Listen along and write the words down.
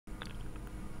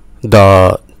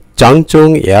The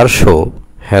Changchun Airshow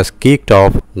has kicked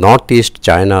off northeast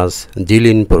China's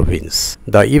Jilin province.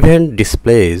 The event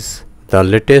displays the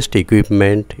latest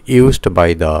equipment used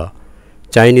by the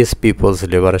Chinese People's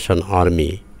Liberation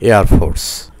Army Air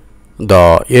Force.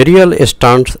 The aerial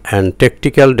stunts and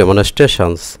tactical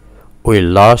demonstrations will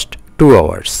last 2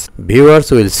 hours.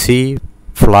 Viewers will see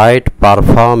flight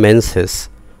performances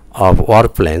of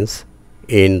warplanes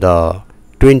in the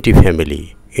 20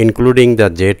 family, including the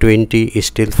J-20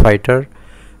 stealth fighter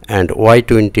and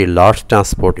Y-20 large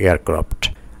transport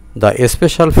aircraft. The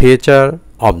special feature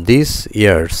of this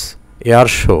year's air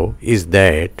show is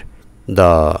that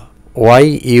the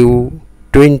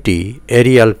Yu-20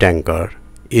 aerial tanker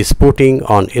is putting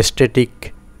on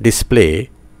static display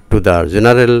to the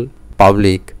general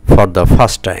public for the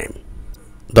first time.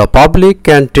 The public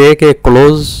can take a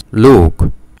close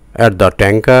look at the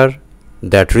tanker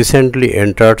that recently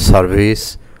entered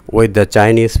service with the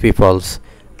Chinese People's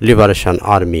Liberation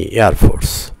Army Air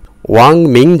Force. Wang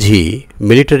Mingji,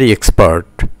 military expert,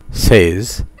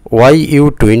 says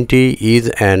Yu-20 is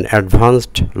an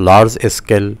advanced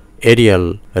large-scale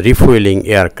aerial refueling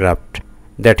aircraft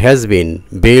that has been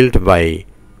built by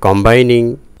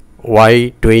combining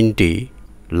Y-20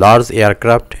 large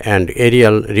aircraft and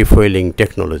aerial refueling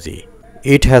technology.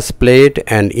 It has played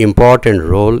an important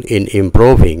role in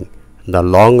improving the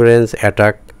long-range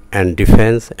attack and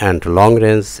defense and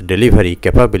long-range delivery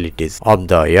capabilities of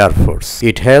the Air Force.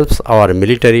 It helps our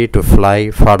military to fly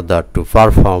further to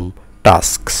perform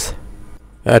tasks.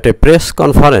 At a press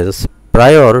conference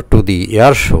prior to the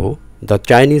air show, the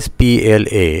Chinese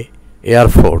PLA Air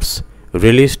Force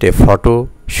released a photo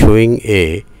showing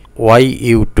a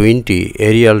Yu-20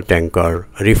 aerial tanker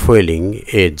refueling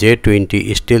a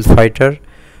J-20 stealth fighter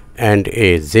and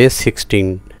a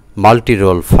J-16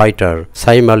 multi-role fighter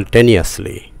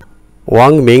simultaneously.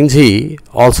 Wang Mingji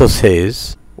also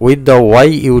says with the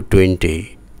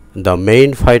Yu-20, the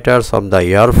main fighters of the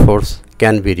Air Force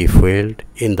can be refueled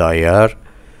in the air,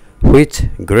 which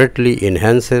greatly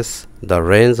enhances the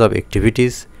range of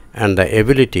activities and the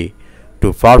ability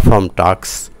to perform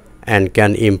tasks and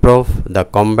can improve the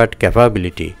combat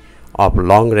capability of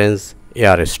long-range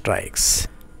air strikes.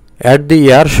 At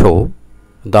the air show,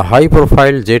 the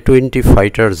high-profile J-20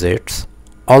 fighter jets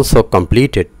also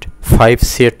completed 5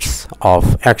 sets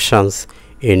of actions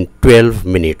in 12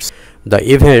 minutes. The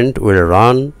event will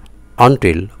run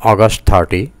until August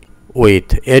 30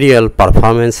 with aerial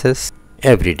performances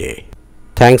every day.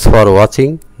 Thanks for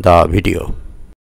watching the video.